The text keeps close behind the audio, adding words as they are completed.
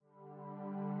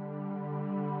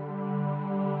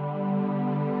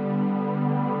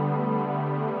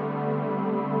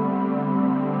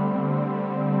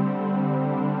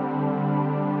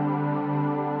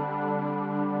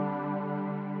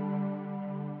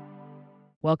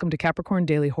Welcome to Capricorn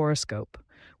Daily Horoscope,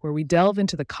 where we delve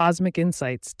into the cosmic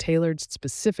insights tailored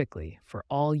specifically for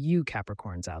all you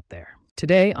Capricorns out there.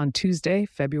 Today, on Tuesday,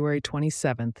 February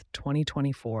 27th,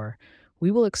 2024,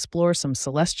 we will explore some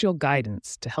celestial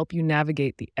guidance to help you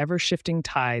navigate the ever-shifting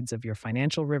tides of your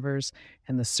financial rivers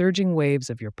and the surging waves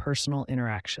of your personal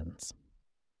interactions.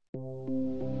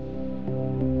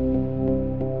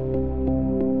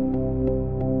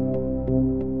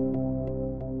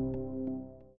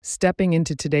 Stepping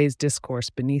into today's discourse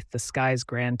beneath the sky's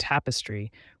grand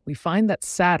tapestry, we find that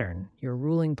Saturn, your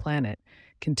ruling planet,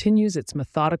 continues its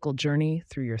methodical journey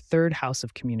through your third house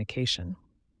of communication.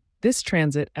 This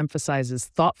transit emphasizes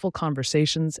thoughtful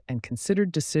conversations and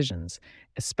considered decisions,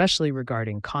 especially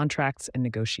regarding contracts and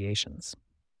negotiations.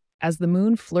 As the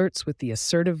moon flirts with the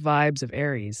assertive vibes of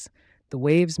Aries, the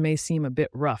waves may seem a bit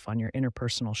rough on your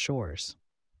interpersonal shores.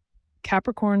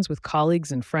 Capricorns with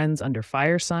colleagues and friends under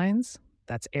fire signs,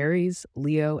 that's Aries,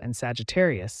 Leo, and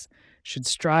Sagittarius, should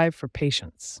strive for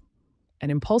patience. An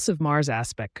impulsive Mars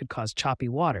aspect could cause choppy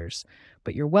waters,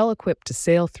 but you're well equipped to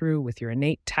sail through with your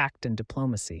innate tact and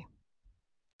diplomacy.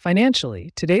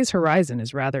 Financially, today's horizon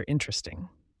is rather interesting.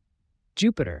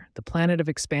 Jupiter, the planet of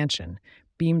expansion,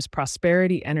 beams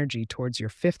prosperity energy towards your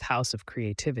fifth house of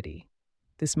creativity.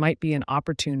 This might be an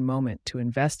opportune moment to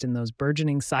invest in those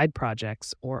burgeoning side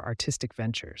projects or artistic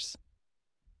ventures.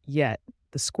 Yet,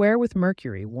 the square with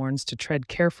Mercury warns to tread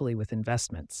carefully with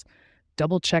investments.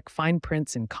 Double-check fine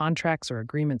prints in contracts or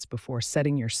agreements before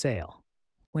setting your sail.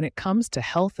 When it comes to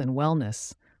health and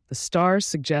wellness, the stars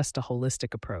suggest a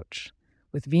holistic approach.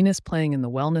 With Venus playing in the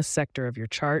wellness sector of your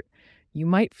chart, you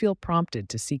might feel prompted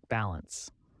to seek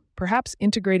balance. Perhaps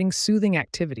integrating soothing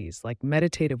activities like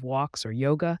meditative walks or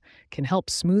yoga can help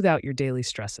smooth out your daily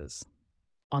stresses.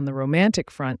 On the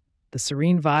romantic front, the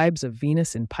serene vibes of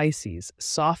Venus in Pisces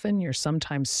soften your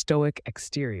sometimes stoic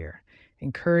exterior,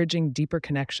 encouraging deeper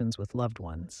connections with loved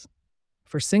ones.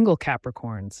 For single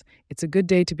Capricorns, it's a good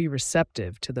day to be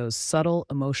receptive to those subtle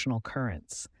emotional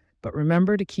currents, but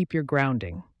remember to keep your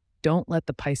grounding. Don't let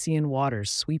the Piscean waters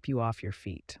sweep you off your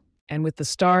feet. And with the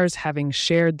stars having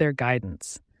shared their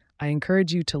guidance, I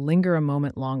encourage you to linger a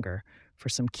moment longer for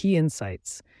some key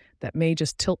insights that may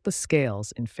just tilt the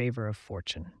scales in favor of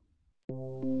fortune.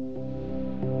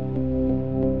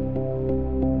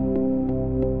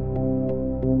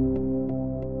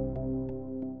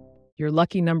 Your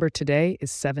lucky number today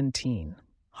is 17.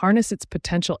 Harness its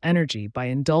potential energy by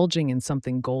indulging in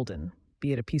something golden,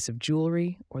 be it a piece of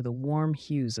jewelry or the warm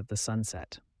hues of the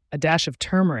sunset. A dash of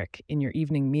turmeric in your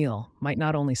evening meal might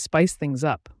not only spice things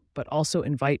up, but also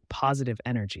invite positive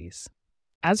energies.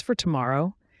 As for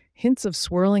tomorrow, hints of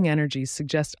swirling energies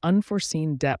suggest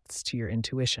unforeseen depths to your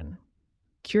intuition.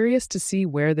 Curious to see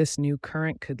where this new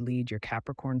current could lead your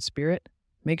Capricorn spirit?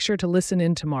 Make sure to listen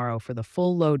in tomorrow for the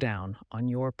full lowdown on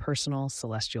your personal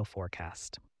celestial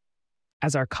forecast.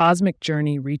 As our cosmic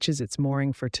journey reaches its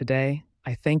mooring for today,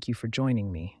 I thank you for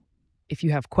joining me. If you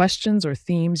have questions or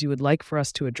themes you would like for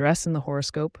us to address in the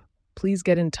horoscope, please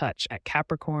get in touch at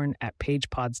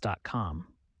capricorn@pagepods.com.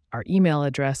 Our email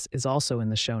address is also in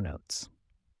the show notes.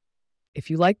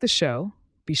 If you like the show,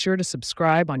 be sure to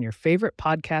subscribe on your favorite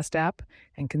podcast app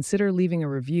and consider leaving a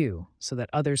review so that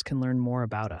others can learn more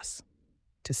about us.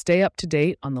 To stay up to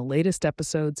date on the latest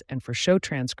episodes and for show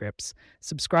transcripts,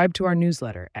 subscribe to our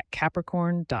newsletter at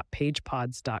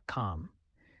capricorn.pagepods.com.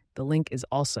 The link is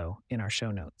also in our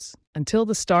show notes. Until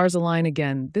the stars align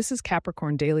again, this is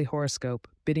Capricorn Daily Horoscope,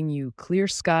 bidding you clear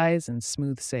skies and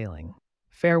smooth sailing.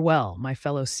 Farewell, my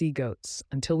fellow sea goats,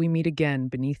 until we meet again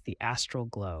beneath the astral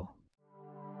glow.